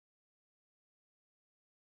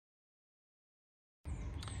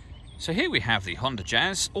So here we have the Honda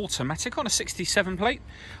Jazz automatic on a 67 plate.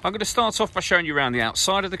 I'm going to start off by showing you around the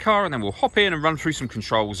outside of the car, and then we'll hop in and run through some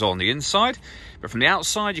controls on the inside. But from the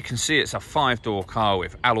outside you can see it's a 5-door car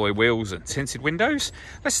with alloy wheels and tinted windows.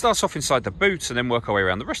 Let's start off inside the boot and then work our way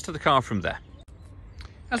around the rest of the car from there.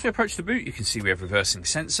 As we approach the boot, you can see we have reversing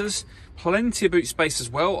sensors, plenty of boot space as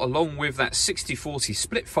well, along with that 60/40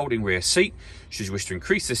 split folding rear seat, should you wish to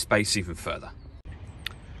increase this space even further.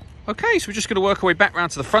 Okay, so we're just going to work our way back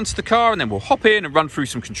round to the front of the car, and then we'll hop in and run through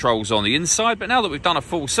some controls on the inside. But now that we've done a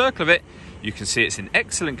full circle of it, you can see it's in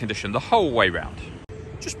excellent condition the whole way round.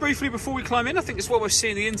 Just briefly before we climb in, I think it's what we're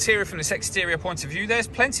seeing the interior from this exterior point of view. There's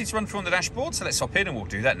plenty to run through on the dashboard, so let's hop in and we'll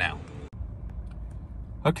do that now.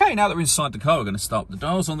 Okay, now that we're inside the car, we're going to start with the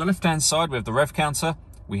dials. On the left-hand side, we have the rev counter.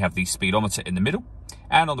 We have the speedometer in the middle.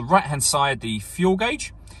 And on the right-hand side, the fuel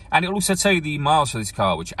gauge. And it'll also tell you the miles for this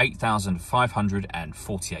car, which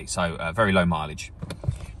 8,548, so very low mileage.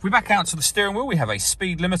 If we back out to the steering wheel, we have a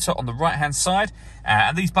speed limiter on the right-hand side.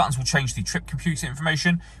 And these buttons will change the trip computer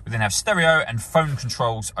information. We then have stereo and phone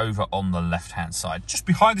controls over on the left-hand side. Just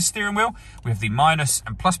behind the steering wheel, we have the minus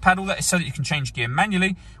and plus paddle. That is so that you can change gear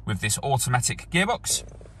manually with this automatic gearbox.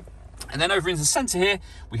 And then over in the centre here,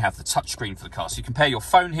 we have the touchscreen for the car. So you can pair your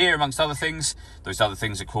phone here amongst other things. Those other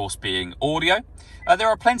things, of course, being audio. There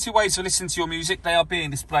are plenty of ways to listen to your music. They are being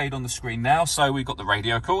displayed on the screen now. So we've got the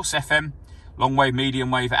radio, of course, FM, long wave,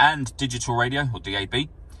 medium wave, and digital radio, or DAB.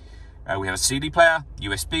 We have a CD player,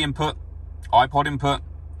 USB input, iPod input.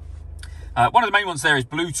 One of the main ones there is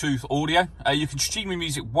Bluetooth audio. You can stream your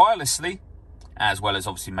music wirelessly, as well as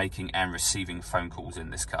obviously making and receiving phone calls in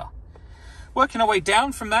this car. Working our way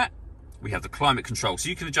down from that, we have the climate control. So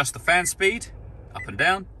you can adjust the fan speed up and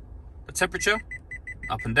down, the temperature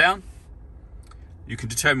up and down. You can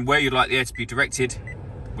determine where you'd like the air to be directed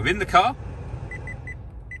within the car.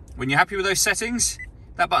 When you're happy with those settings,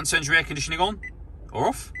 that button turns your air conditioning on or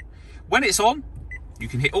off. When it's on, you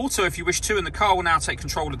can hit auto if you wish to, and the car will now take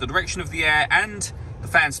control of the direction of the air and the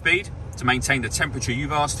fan speed to maintain the temperature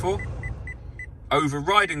you've asked for.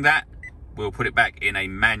 Overriding that, we'll put it back in a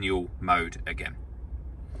manual mode again.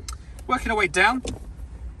 Working our way down,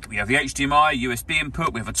 we have the HDMI, USB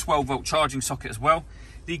input, we have a 12-volt charging socket as well,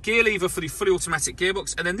 the gear lever for the fully automatic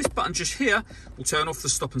gearbox, and then this button just here will turn off the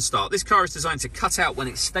stop and start. This car is designed to cut out when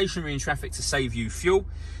it's stationary in traffic to save you fuel,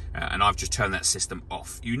 and I've just turned that system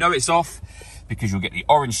off. You know it's off because you'll get the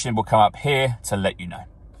orange symbol come up here to let you know.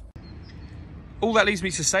 All that leaves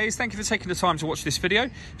me to say is thank you for taking the time to watch this video.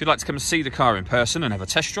 If you'd like to come and see the car in person and have a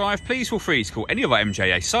test drive, please feel free to call any of our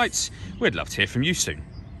MJA sites. We'd love to hear from you soon.